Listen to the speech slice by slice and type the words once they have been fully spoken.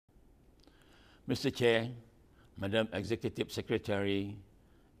Mr. Chair, Madam Executive Secretary,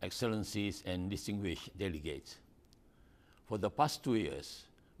 Excellencies and distinguished delegates, for the past 2 years,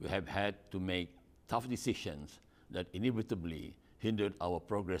 we have had to make tough decisions that inevitably hindered our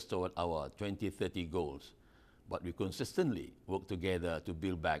progress toward our 2030 goals, but we consistently work together to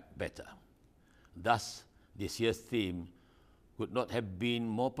build back better. Thus, this year's theme could not have been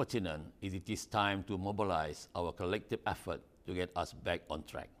more pertinent as it is time to mobilize our collective effort to get us back on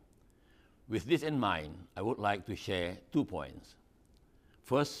track. With this in mind, I would like to share 2 points.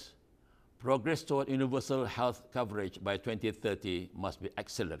 First, progress toward universal health coverage by 2030 must be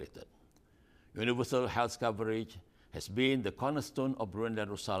accelerated. Universal health coverage has been the cornerstone of Brunei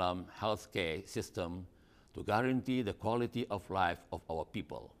Darussalam healthcare system to guarantee the quality of life of our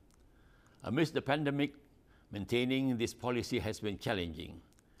people. Amidst the pandemic, maintaining this policy has been challenging.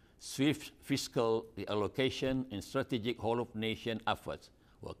 Swift fiscal reallocation and strategic whole-of-nation efforts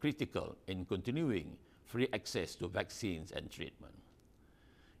were critical in continuing free access to vaccines and treatment.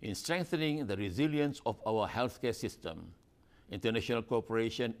 In strengthening the resilience of our healthcare system, international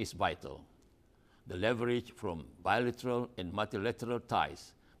cooperation is vital. The leverage from bilateral and multilateral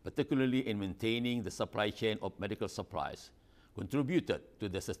ties, particularly in maintaining the supply chain of medical supplies, contributed to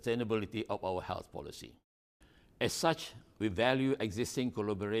the sustainability of our health policy. As such, we value existing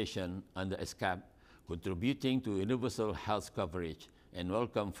collaboration under ESCAP, contributing to universal health coverage, and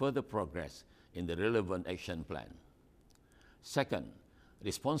welcome further progress in the relevant action plan. Second,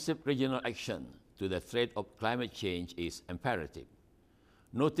 responsive regional action to the threat of climate change is imperative.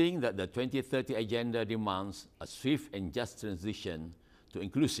 Noting that the 2030 Agenda demands a swift and just transition to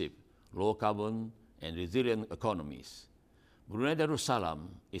inclusive, low-carbon, and resilient economies, Brunei Darussalam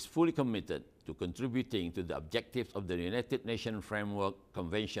is fully committed to contributing to the objectives of the United Nations Framework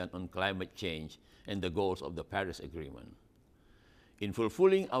Convention on Climate Change and the goals of the Paris Agreement. In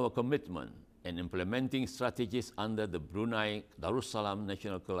fulfilling our commitment and implementing strategies under the Brunei Darussalam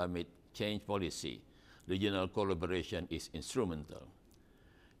National Climate Change Policy, regional collaboration is instrumental.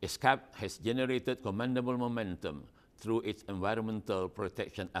 ESCAP has generated commendable momentum through its environmental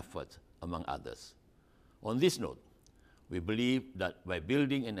protection efforts, among others. On this note, we believe that by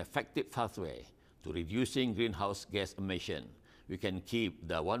building an effective pathway to reducing greenhouse gas emission, we can keep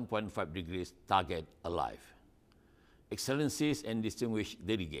the 1.5 degrees target alive. Excellencies and distinguished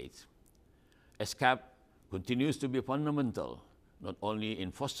delegates, ESCAP continues to be fundamental not only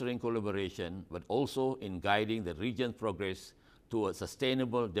in fostering collaboration, but also in guiding the region's progress towards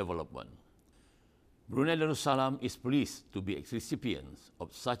sustainable development. Brunei Darussalam is pleased to be recipients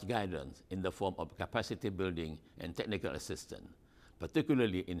of such guidance in the form of capacity building and technical assistance,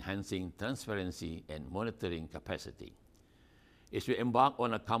 particularly enhancing transparency and monitoring capacity. As we embark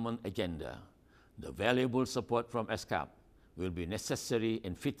on a common agenda, the valuable support from ESCAP will be necessary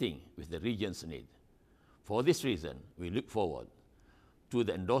and fitting with the region's need. For this reason, we look forward to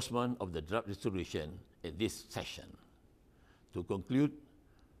the endorsement of the draft resolution in this session. To conclude,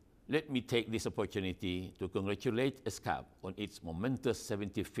 let me take this opportunity to congratulate ESCAP on its momentous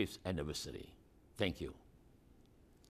 75th anniversary. Thank you.